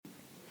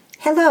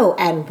Hello,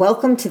 and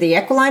welcome to the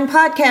Equiline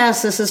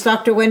Podcast. This is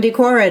Dr. Wendy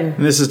Corin.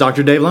 And this is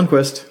Dr. Dave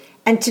Lundquist.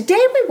 And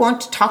today we want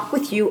to talk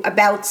with you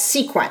about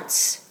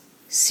sequence.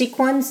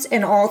 Sequence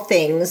in all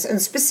things, and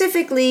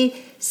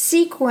specifically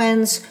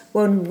sequence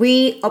when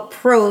we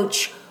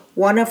approach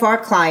one of our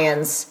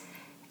clients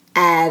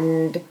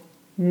and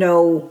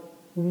know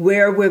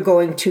where we're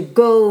going to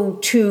go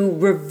to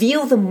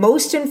reveal the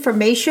most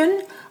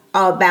information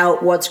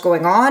about what's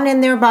going on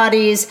in their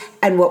bodies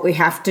and what we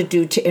have to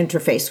do to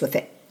interface with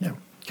it. Yeah,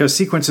 because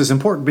sequence is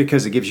important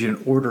because it gives you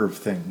an order of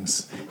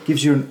things. It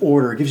gives you an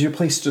order, it gives you a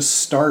place to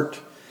start,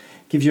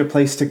 gives you a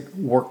place to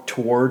work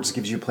towards,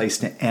 gives you a place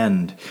to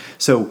end.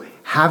 So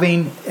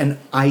having an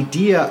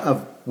idea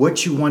of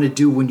what you want to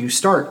do when you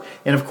start,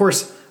 and of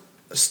course,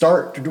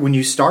 when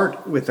you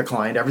start with the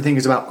client, everything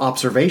is about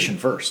observation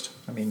first.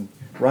 I mean,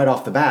 right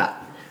off the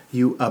bat,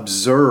 you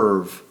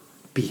observe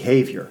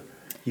behavior.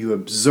 You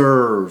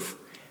observe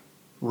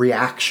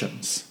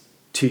reactions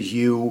to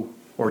you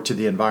or to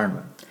the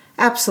environment.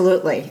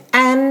 Absolutely.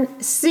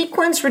 And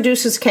sequence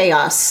reduces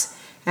chaos.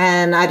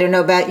 And I don't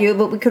know about you,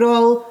 but we could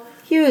all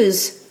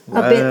use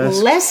a bit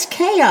less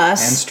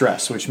chaos. And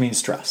stress, which means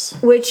stress.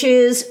 Which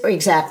is,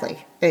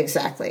 exactly.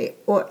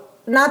 Or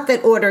not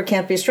that order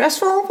can't be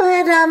stressful,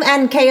 but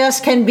and chaos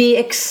can be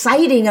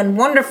exciting and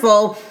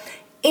wonderful.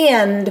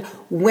 And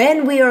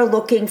when we are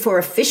looking for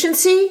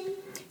efficiency,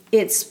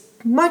 it's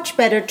much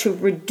better to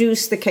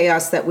reduce the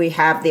chaos that we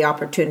have the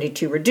opportunity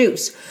to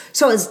reduce.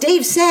 So as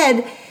Dave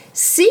said,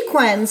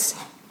 sequence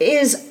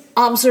is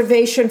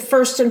observation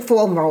first and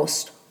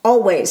foremost,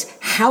 always.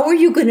 How are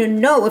you going to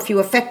know if you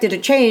affected a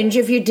change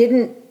if you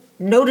didn't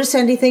notice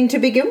anything to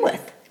begin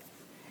with?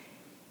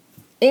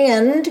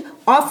 And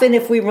often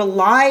if we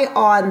rely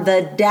on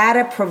the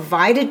data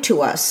provided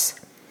to us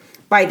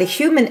by the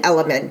human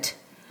element,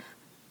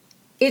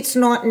 it's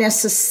not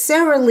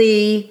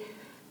necessarily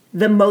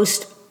the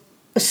most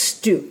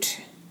astute.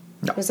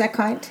 No. Is that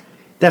kind?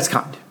 That's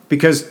kind.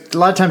 Because a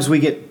lot of times we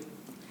get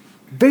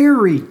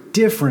very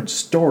different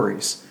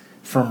stories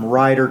from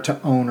rider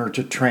to owner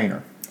to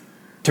trainer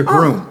to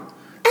groom.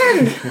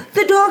 And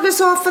the dog is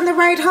off on the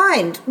right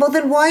hind. Well,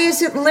 then why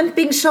is it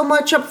limping so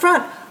much up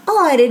front?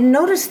 Oh, I didn't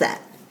notice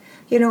that.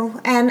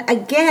 And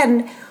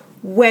again,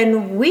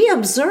 when we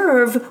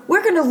observe,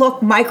 we're going to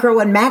look micro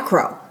and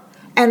macro.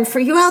 And for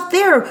you out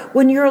there,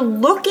 when you're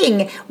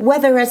looking,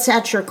 whether it's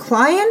at your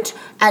client,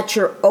 at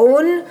your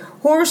own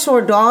horse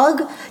or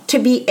dog, to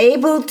be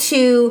able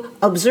to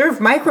observe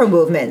micro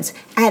movements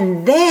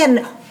and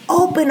then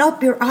open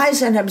up your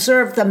eyes and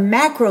observe the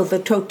macro, the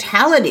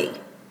totality,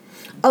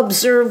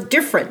 observe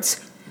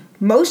difference.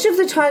 Most of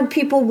the time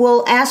people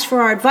will ask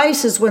for our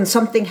advice is when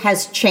something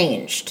has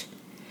changed.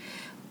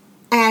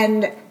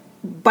 And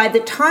by the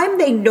time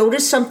they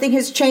notice something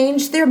has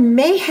changed, there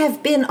may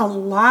have been a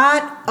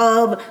lot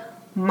of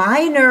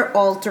minor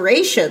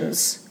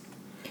alterations.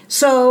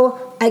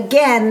 So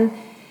again,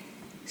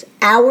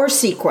 our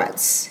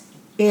sequence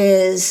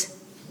is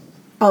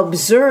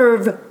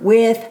observe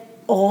with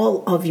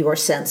all of your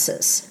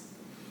senses.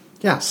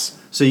 Yes.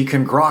 So you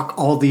can grok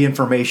all the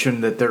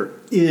information that there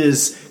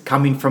is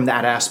coming from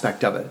that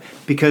aspect of it.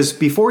 Because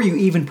before you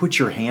even put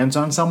your hands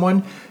on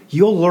someone,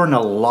 you'll learn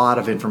a lot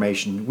of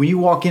information. When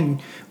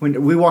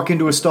we walk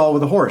into a stall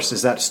with a horse,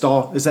 does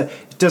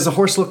the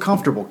horse look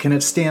comfortable? Can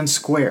it stand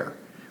square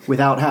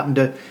without having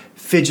to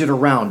fidget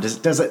around?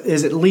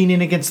 Is it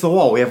leaning against the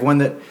wall? We have one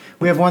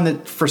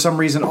that for some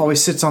reason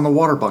always sits on the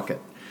water bucket.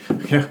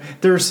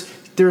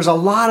 There's a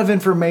lot of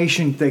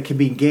information that can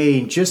be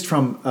gained just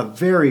from a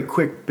very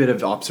quick bit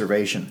of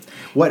observation.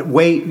 What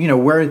weight,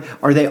 where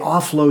are they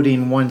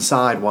offloading one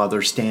side while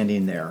they're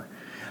standing there?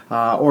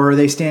 Or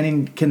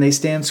can they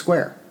stand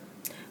square?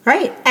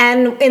 Right.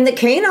 And in the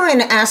canine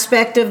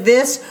aspect of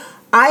this,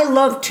 I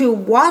love to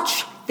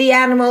watch the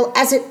animal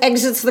as it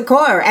exits the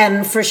car,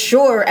 and for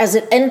sure as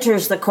it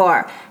enters the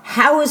car.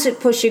 How is it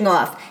pushing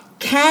off?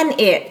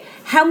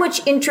 How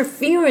much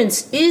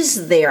interference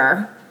is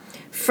there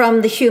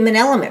from the human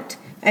element?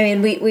 I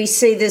mean, we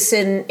say this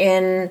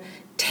in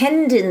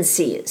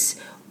tendencies.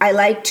 I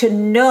like to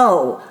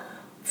know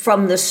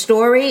from the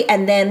story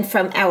and then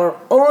from our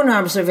own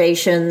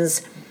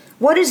observations,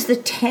 what is the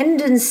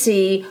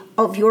tendency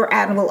of your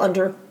animal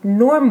under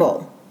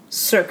normal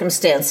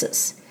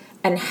circumstances?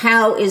 And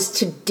how is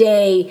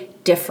today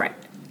different?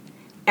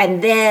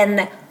 And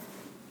then,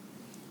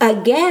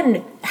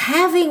 again,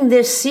 having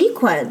this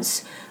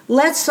sequence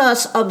lets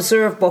us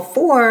observe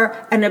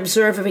before and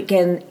observe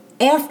again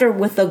after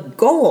with a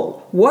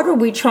goal. What are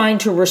we trying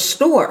to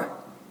restore?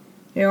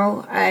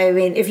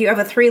 If you have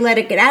a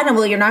three-legged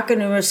animal, you're not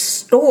going to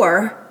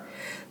restore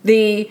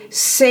the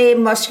same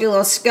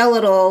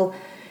musculoskeletal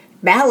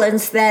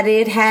balance that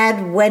it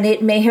had when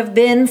it may have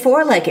been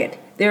four-legged.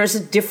 There's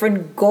a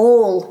different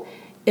goal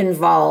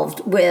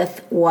involved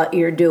with what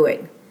you're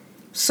doing.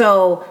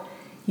 So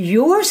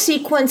your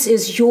sequence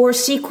is your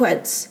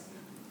sequence.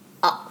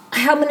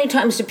 How many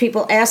times do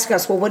people ask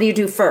us, well, what do you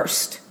do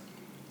first?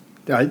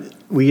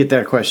 We get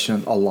that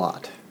question a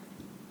lot.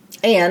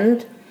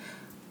 And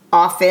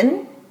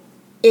often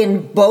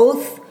in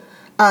both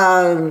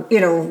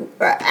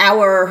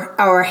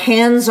our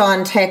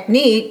hands-on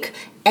technique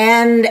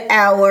and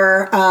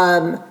our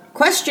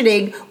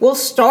questioning will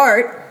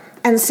start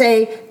and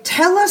say,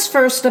 tell us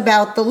first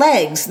about the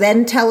legs,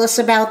 then tell us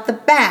about the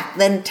back,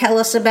 then tell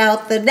us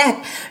about the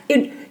neck.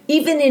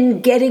 Even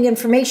in getting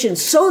information,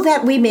 so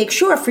that we make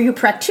sure, for you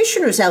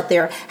practitioners out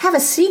there, have a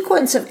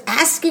sequence of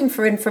asking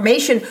for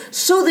information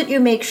so that you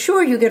make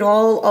sure you get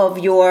all of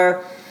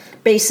your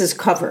bases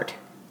covered.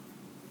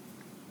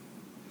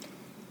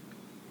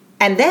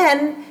 And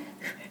then,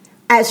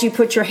 as you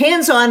put your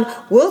hands on,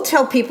 we'll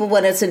tell people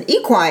when it's an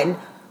equine,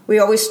 we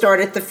always start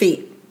at the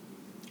feet.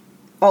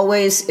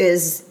 Always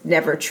is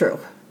never true.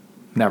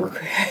 Never.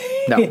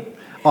 No.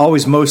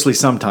 Always, mostly,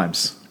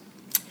 sometimes.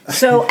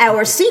 So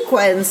our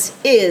sequence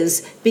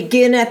is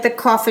begin at the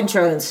coffin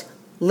joints,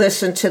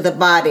 listen to the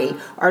body.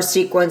 Our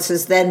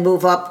sequences then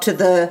move up to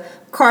the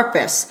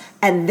carpus,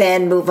 and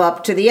then move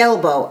up to the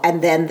elbow,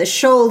 and then the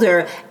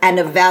shoulder, and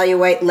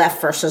evaluate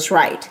left versus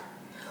right.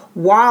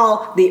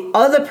 While the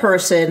other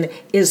person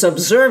is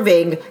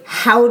observing,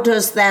 how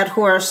does that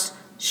horse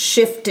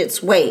shift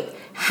its weight?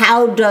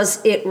 How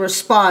does it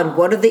respond?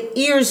 What are the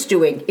ears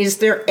doing? Is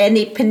there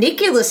any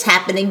panniculus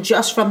happening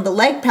just from the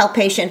leg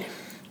palpation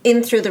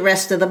in through the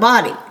rest of the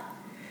body?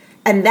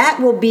 And that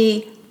will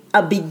be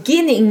a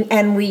beginning,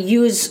 and we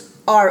use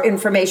our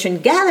information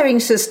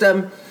gathering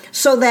system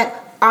so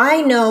that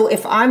I know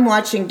if I'm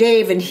watching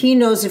Dave and he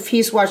knows if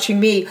he's watching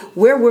me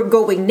where we're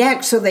going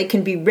next, so they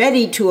can be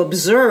ready to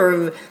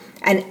observe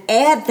and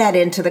add that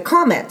into the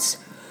comments.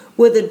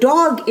 With a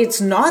dog,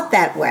 it's not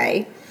that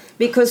way,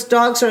 because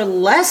dogs are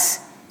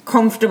less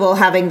comfortable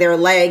having their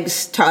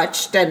legs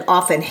touched and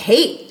often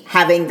hate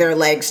having their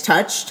legs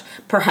touched,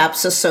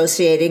 perhaps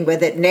associating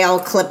with it nail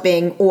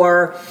clipping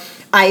or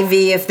IV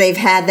if they've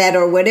had that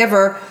or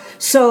whatever.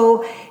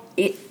 So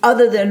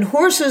other than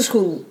horses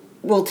who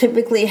will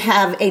typically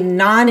have a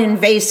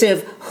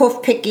non-invasive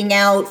hoof picking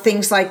out,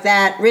 things like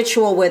that,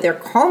 ritual where they're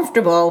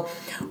comfortable,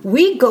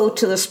 we go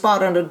to the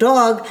spot on a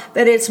dog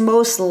that it's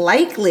most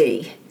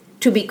likely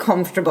to be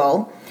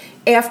comfortable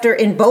after,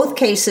 in both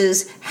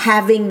cases,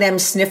 having them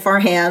sniff our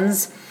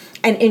hands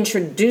and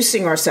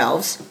introducing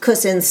ourselves.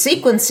 Because in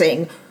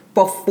sequencing,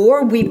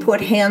 before we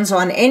put hands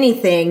on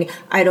anything,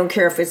 I don't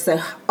care if it's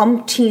the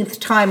umpteenth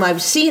time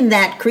I've seen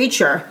that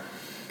creature,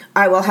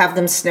 I will have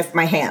them sniff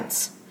my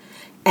hands.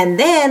 And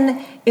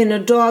then in a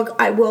dog,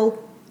 I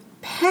will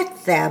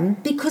pet them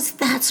because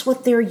that's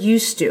what they're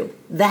used to.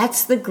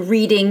 That's the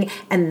greeting,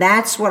 and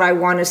that's what I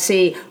want to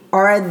see.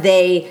 Are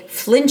they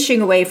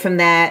flinching away from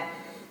that,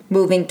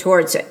 moving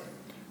towards it?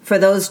 For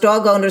those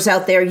dog owners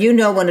out there, you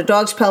know when a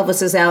dog's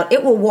pelvis is out,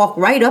 it will walk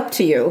right up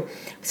to you,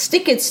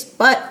 stick its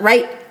butt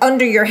right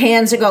under your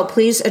hands and go,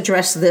 please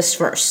address this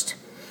first.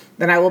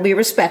 Then I will be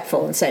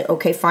respectful and say,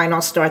 okay, fine,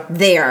 I'll start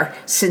there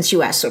since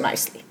you asked so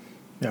nicely.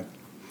 Yeah.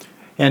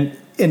 And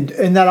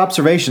in that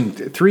observation,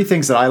 three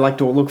things that I like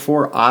to look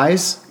for: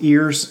 eyes,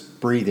 ears,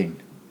 breathing.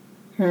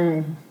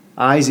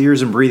 Eyes,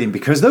 ears, and breathing,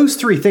 because those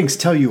three things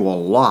tell you a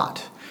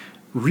lot.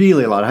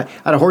 Really a lot. I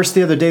had a horse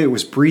the other day that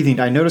was breathing.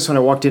 I noticed when I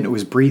walked in, it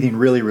was breathing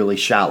really, really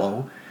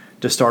shallow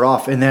to start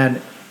off. And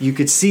then you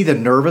could see the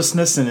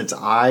nervousness in its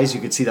eyes.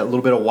 You could see that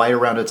little bit of white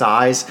around its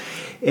eyes.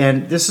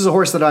 And this is a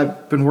horse that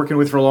I've been working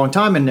with for a long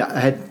time, and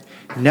I had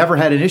never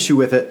had an issue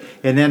with it.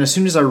 And then as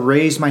soon as I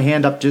raised my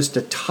hand up just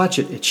to touch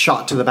it, it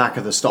shot to the back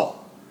of the stall.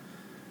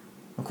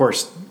 Of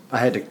course, I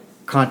had to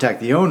contact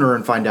the owner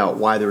and find out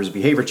why there was a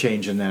behavior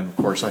change. And then, of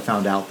course, I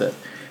found out that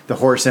the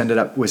horse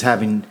was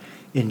having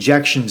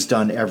injections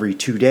done every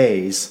 2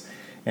 days,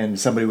 and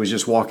somebody was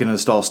just walking in the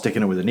stall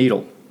sticking it with a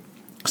needle.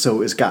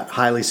 So it got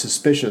highly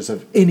suspicious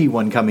of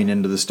anyone coming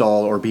into the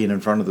stall or being in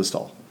front of the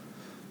stall.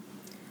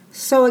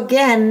 So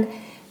again,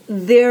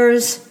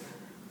 there's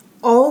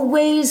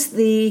always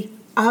the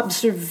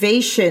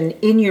observation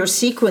in your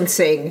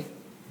sequencing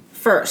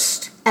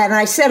first. And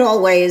I said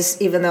always,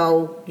 even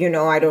though you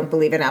know I don't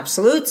believe in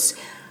absolutes,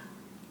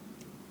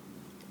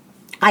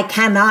 I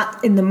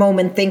cannot in the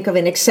moment think of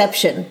an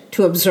exception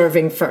to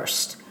observing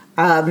first.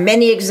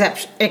 Many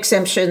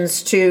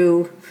exceptions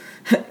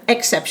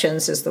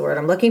is the word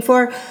I'm looking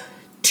for,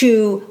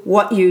 to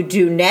what you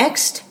do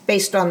next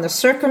based on the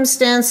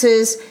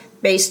circumstances,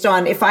 based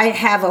on if I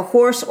have a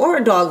horse or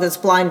a dog that's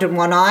blind in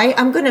one eye,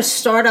 I'm going to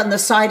start on the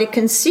side it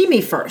can see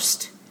me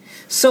first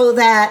so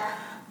that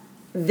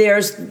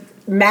there's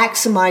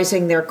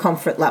maximizing their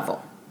comfort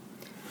level.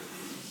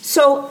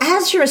 So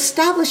as you're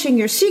establishing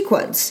your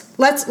sequence,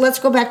 let's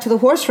go back to the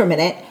horse for a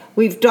minute.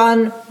 We've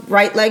done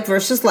right leg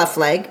versus left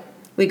leg.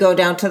 We go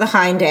down to the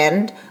hind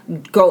end,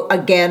 go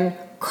again,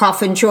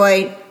 coffin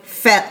joint,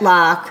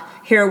 fetlock.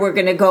 Here we're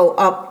going to go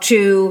up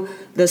to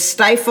the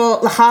stifle,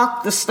 the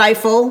hock, the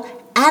stifle,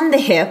 and the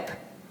hip,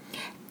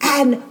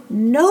 and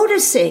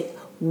noticing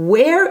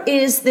where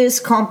is this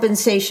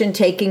compensation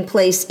taking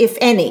place, if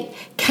any.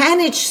 Can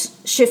it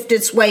shift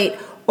its weight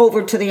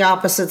over to the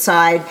opposite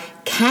side?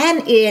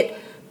 Can it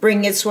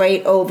bring its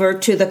weight over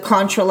to the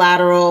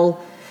contralateral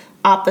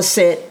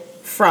opposite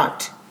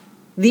front?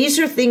 These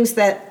are things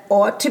that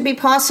ought to be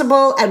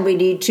possible, and we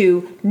need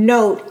to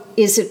note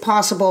is it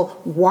possible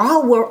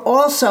while we're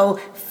also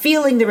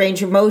feeling the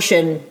range of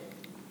motion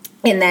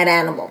in that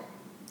animal.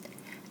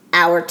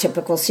 Our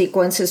typical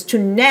sequence is to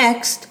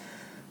next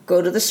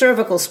go to the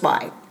cervical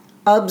spine.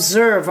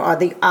 Observe, are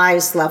the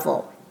eyes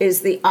level?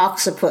 Is the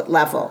occiput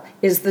level?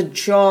 Is the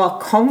jaw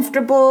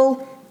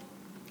comfortable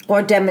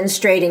or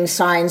demonstrating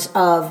signs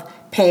of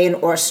pain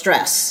or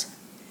stress?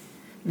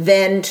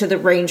 Then to the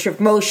range of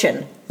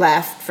motion,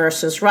 left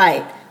versus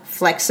right.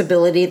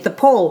 Flexibility at the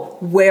pole.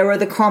 Where are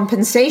the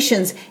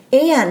compensations?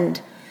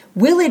 And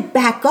will it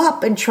back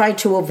up and try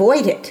to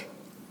avoid it?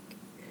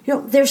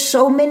 There's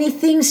so many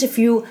things. If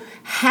you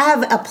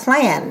have a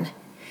plan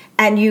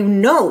and you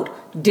note,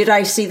 did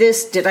I see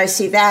this? Did I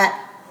see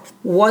that?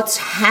 What's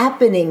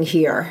happening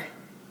here?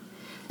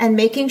 And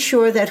making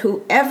sure that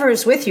whoever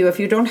is with you, if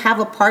you don't have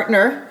a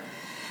partner,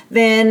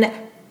 then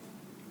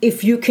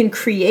if you can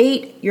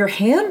create your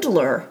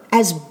handler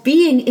as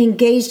being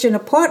engaged in a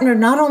partner,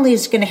 not only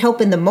is it going to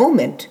help in the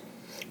moment,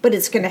 but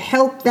it's going to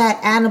help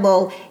that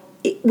animal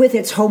with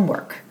its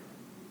homework.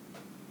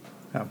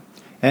 Yeah.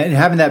 And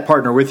having that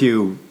partner with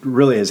you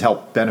really has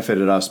helped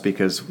benefited us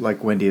because,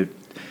 like Wendy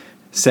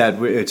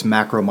said, it's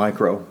macro,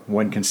 micro.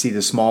 One can see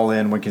the small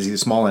end, one can see the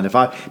small end. If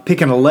I'm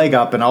picking a leg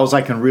up and all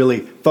I can really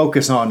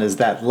focus on is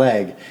that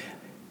leg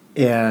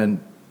and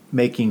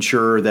making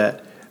sure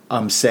that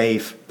I'm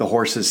safe, the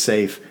horse is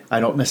safe, I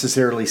don't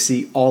necessarily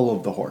see all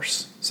of the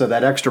horse. So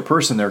that extra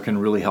person there can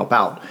really help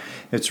out.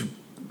 It's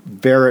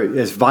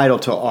vital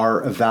to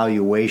our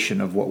evaluation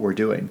of what we're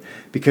doing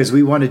because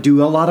we want to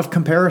do a lot of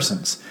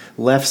comparisons.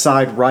 Left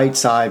side, right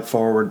side,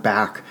 forward,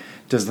 back.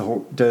 Does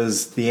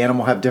the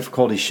animal have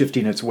difficulty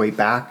shifting its weight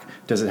back?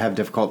 Does it have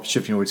difficulty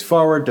shifting its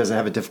forward? Does it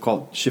have a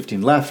difficult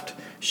shifting left,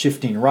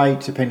 shifting right,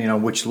 depending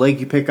on which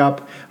leg you pick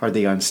up? Are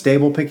they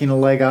unstable picking a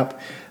leg up?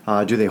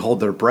 Do they hold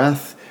their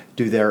breath?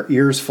 Do their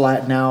ears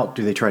flatten out?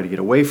 Do they try to get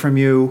away from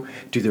you?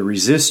 Do they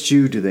resist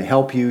you? Do they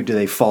help you? Do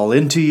they fall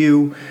into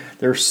you?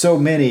 There's so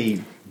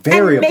many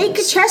variables. And make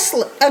a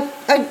checklist.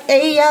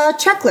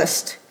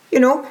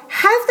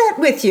 Have that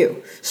with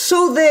you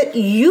so that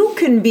you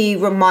can be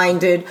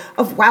reminded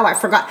of, wow, I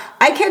forgot.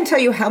 I can't tell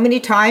you how many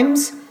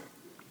times,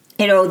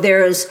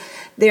 there's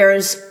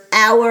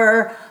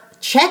our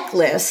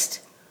checklist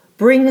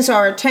brings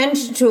our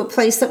attention to a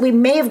place that we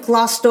may have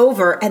glossed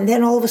over, and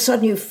then all of a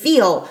sudden you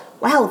feel,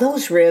 wow,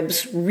 those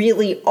ribs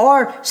really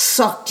are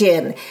sucked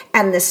in.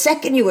 And the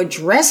second you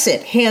address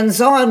it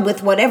hands-on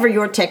with whatever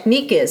your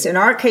technique is, in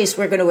our case,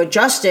 we're going to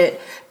adjust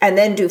it and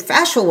then do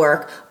fascial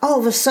work, all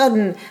of a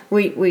sudden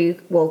we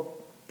will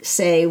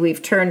say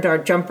we've turned our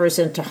jumpers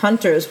into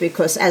hunters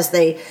because as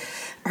they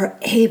are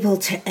able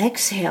to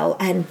exhale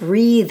and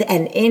breathe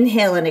and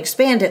inhale and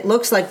expand, it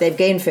looks like they've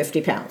gained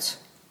 50 pounds.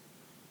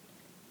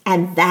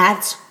 And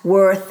that's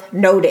worth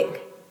noting.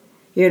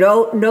 You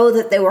don't know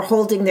that they were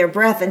holding their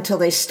breath until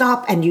they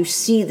stop and you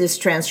see this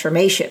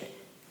transformation.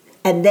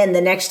 And then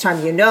the next time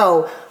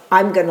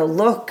I'm going to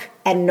look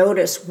and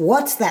notice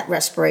what's that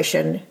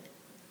respiration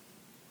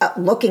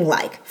looking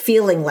like,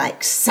 feeling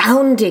like,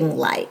 sounding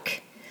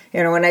like.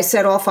 When I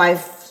said all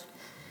 5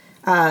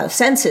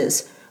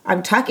 senses,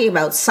 I'm talking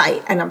about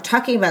sight and I'm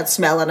talking about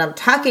smell and I'm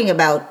talking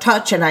about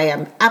touch, and I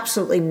am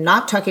absolutely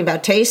not talking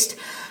about taste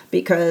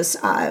because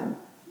I'm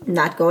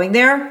not going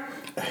there.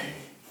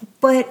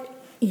 But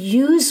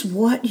use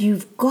what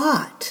you've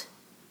got.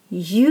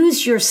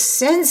 Use your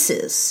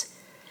senses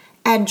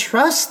and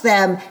trust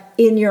them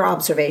in your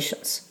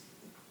observations.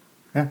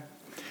 Yeah.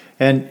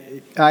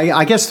 And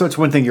I guess that's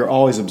one thing you're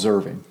always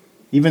observing.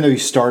 Even though you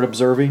start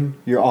observing,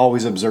 you're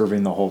always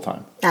observing the whole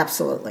time.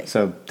 Absolutely.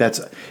 So that's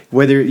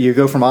whether you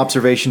go from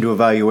observation to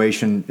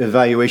evaluation.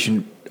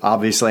 Evaluation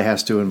obviously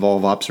has to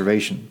involve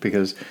observation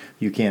because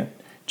you can't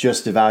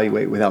just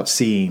evaluate without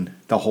seeing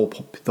the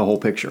whole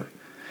picture.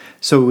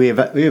 So we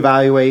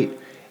evaluate.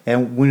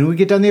 And when we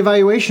get done the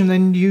evaluation,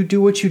 then you do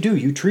what you do.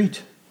 You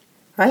treat.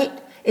 Right?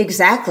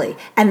 Exactly.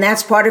 And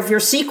that's part of your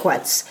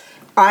sequence.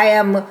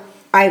 I've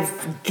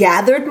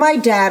gathered my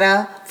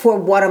data for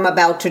what I'm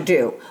about to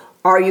do.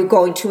 Are you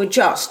going to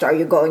adjust? Are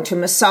you going to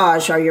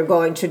massage? Are you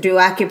going to do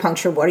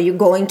acupuncture? What are you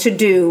going to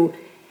do?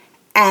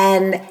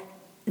 And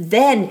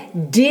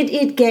then, did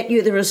it get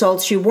you the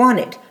results you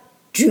wanted?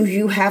 Do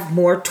you have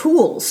more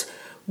tools?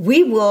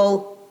 We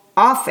will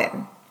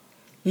often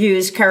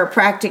use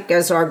chiropractic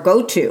as our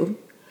go-to.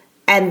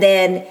 And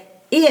then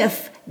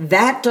if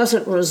that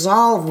doesn't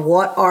resolve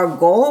what our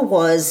goal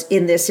was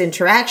in this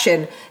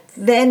interaction,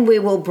 then we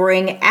will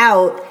bring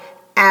out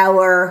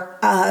our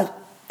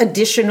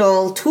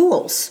additional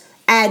tools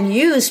and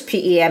use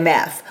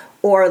PEMF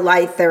or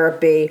light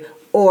therapy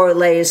or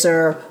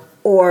laser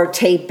or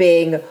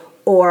taping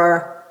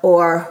or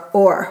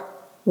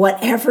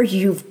whatever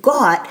you've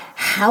got.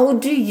 How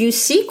do you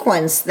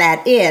sequence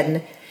that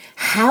in?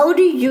 How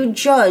do you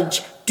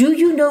judge? Do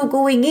you know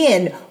going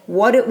in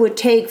what it would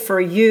take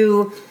for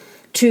you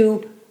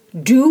to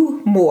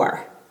do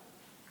more?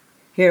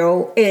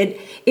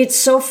 It's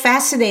so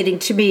fascinating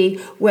to me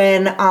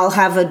when I'll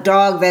have a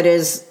dog that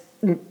is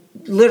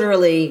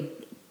literally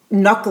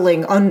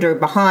knuckling under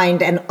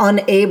behind and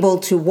unable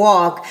to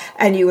walk,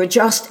 and you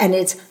adjust and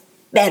it's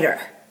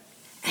better.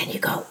 And you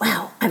go,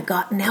 wow, I've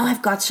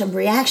got some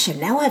reaction.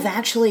 Now I've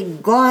actually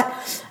got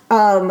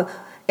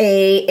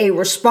a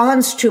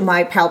response to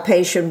my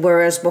palpation,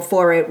 whereas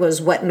before it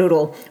was wet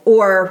noodle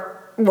or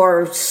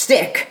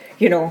stick,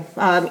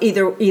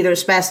 either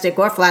spastic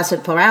or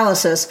flaccid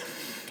paralysis.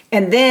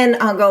 And then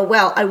I'll go,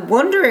 well, I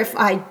wonder if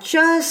I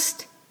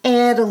just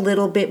add a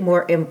little bit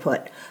more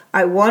input.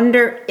 I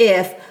wonder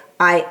if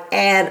I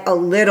add a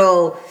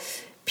little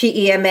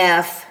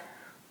PEMF,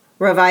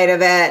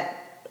 Revidavet,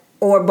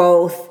 or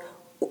both,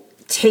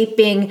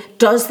 taping.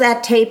 Does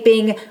that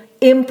taping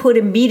input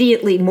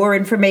immediately more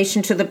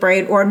information to the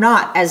brain or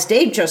not? As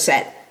Dave just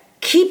said,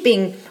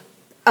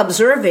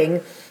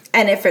 observing,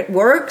 and if it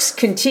works,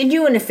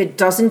 continue, and if it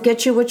doesn't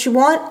get you what you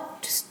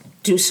want, just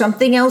do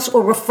something else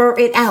or refer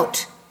it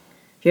out.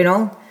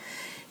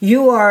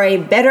 You are a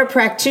better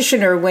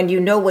practitioner when you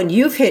know when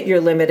you've hit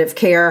your limit of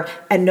care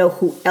and know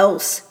who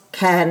else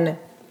can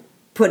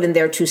put in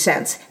their 2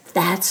 cents.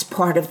 That's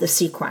part of the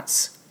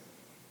sequence.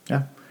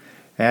 Yeah.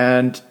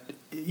 And,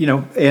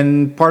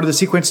 and part of the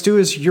sequence too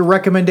is your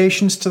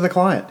recommendations to the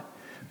client.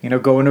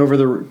 Going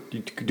over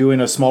doing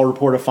a small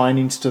report of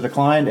findings to the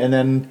client and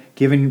then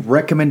giving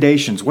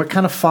recommendations. What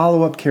kind of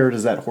follow-up care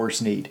does that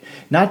horse need?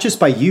 Not just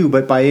by you,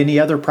 but by any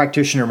other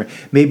practitioner.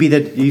 Maybe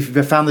that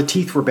you've found the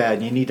teeth were bad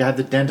and you need to have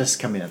the dentist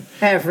come in.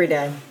 Every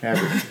day.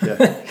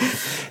 Yeah.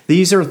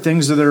 These are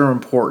things that are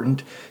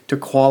important to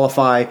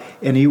qualify.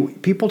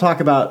 And people talk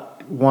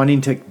about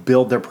wanting to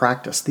build their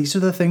practice. These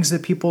are the things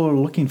that people are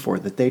looking for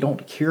that they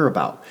don't hear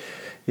about.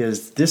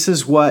 This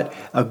is what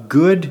a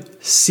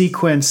good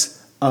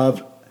sequence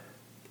of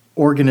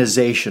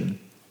organization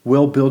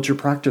will build your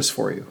practice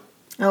for you.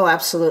 Oh,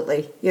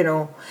 absolutely.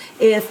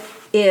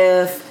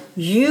 If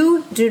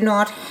you do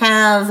not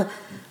have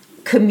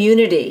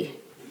community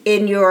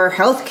in your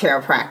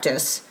healthcare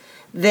practice,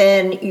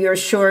 then you're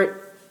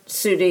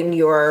short-suiting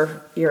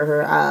your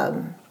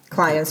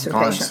clients and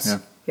patients.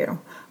 Yeah.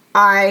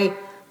 I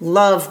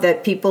love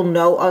that people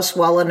know us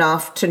well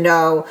enough to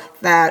know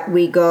that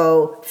we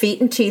go feet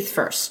and teeth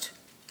first.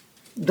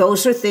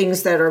 Those are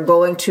things that are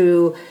going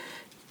to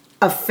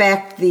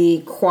affect the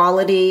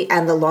quality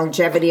and the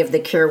longevity of the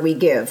care we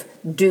give.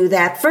 Do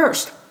that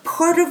first.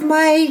 Part of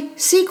my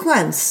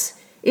sequence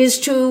is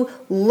to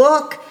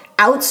look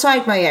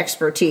outside my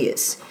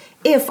expertise.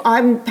 If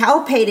I'm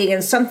palpating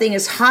and something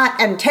is hot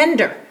and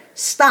tender,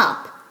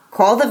 stop.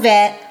 Call the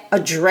vet,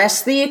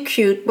 address the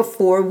acute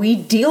before we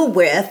deal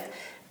with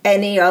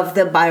any of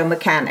the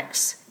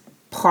biomechanics.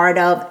 Part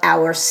of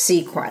our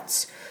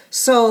sequence.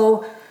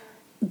 So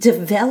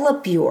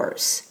develop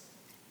yours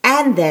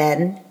and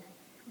then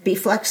be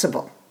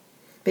flexible,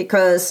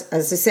 because,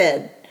 as I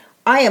said,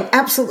 I am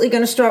absolutely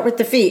going to start with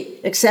the feet,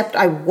 except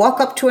I walk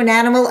up to an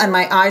animal and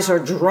my eyes are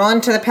drawn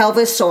to the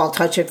pelvis, so I'll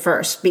touch it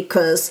first,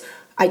 because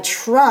I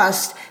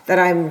trust that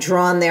I'm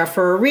drawn there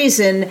for a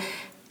reason,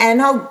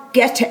 and I'll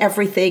get to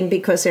everything,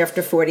 because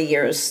after 40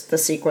 years, the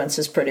sequence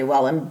is pretty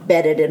well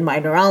embedded in my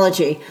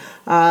neurology.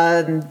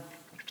 And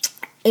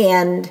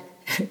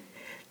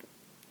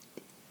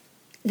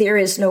there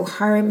is no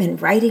harm in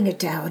writing it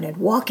down and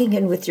walking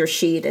in with your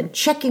sheet and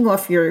checking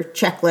off your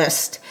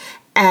checklist.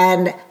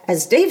 And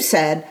as Dave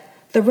said,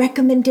 the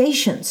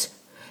recommendations.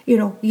 You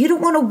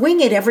don't want to wing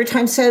it every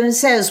time someone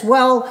says,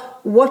 well,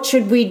 what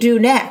should we do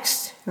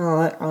next?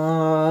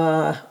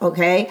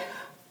 Okay.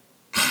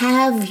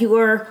 Have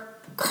your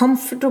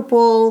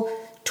comfortable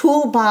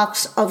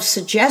toolbox of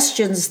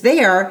suggestions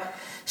there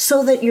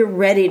so that you're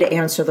ready to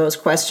answer those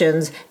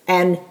questions.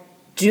 And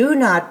do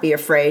not be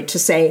afraid to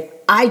say,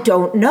 I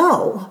don't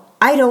know.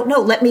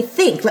 Let me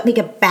think. Let me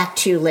get back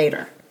to you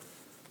later.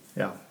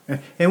 Yeah.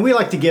 And we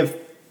like to give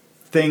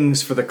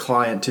things for the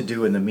client to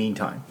do in the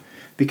meantime,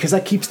 because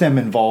that keeps them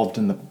involved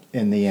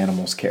in the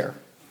animal's care.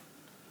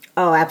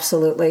 Oh,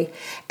 absolutely.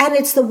 And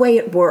it's the way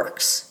it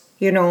works.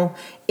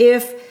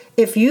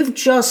 If you've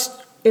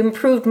just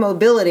improved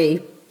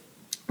mobility,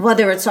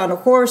 whether it's on a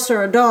horse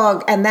or a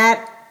dog, and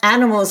that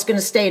animal is going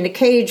to stay in a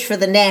cage for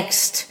the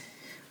next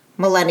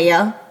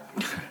millennia,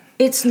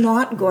 it's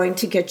not going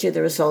to get you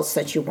the results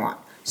that you want.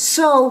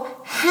 So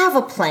have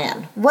a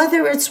plan,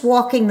 whether it's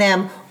walking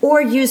them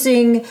or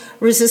using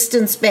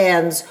resistance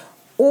bands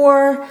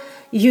or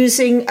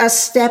using a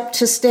step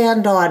to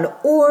stand on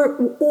or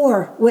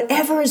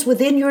whatever is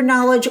within your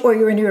knowledge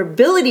or in your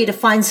ability to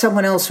find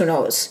someone else who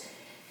knows.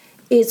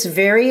 It's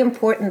very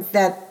important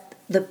that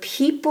the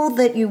people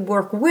that you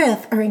work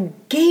with are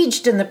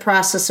engaged in the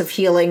process of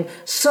healing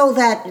so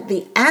that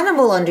the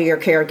animal under your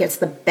care gets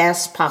the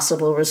best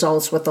possible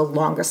results with the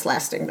longest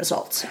lasting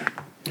results.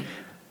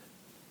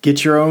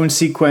 Get your own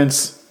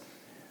sequence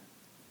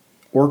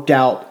worked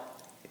out,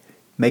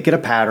 make it a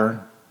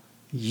pattern,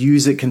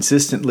 use it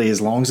consistently as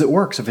long as it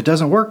works. If it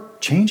doesn't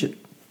work, change it.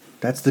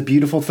 That's the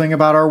beautiful thing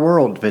about our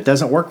world. If it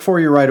doesn't work for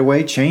you right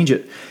away, change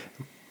it.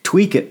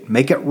 Tweak it,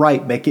 make it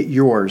right, make it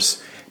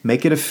yours,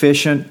 make it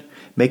efficient,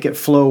 make it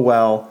flow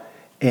well,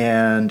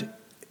 and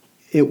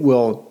it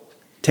will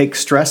take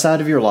stress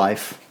out of your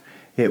life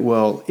It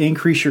will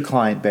increase your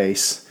client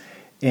base,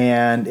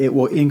 and it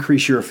will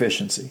increase your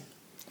efficiency.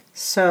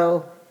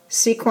 So,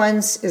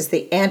 sequence is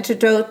the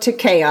antidote to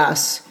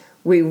chaos.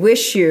 We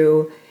wish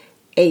you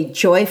a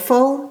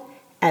joyful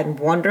and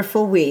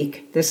wonderful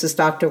week. This is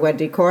Dr.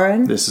 Wendy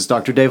Corin. This is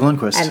Dr. Dave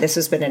Lundquist. And this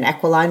has been an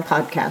Equiline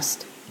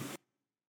podcast.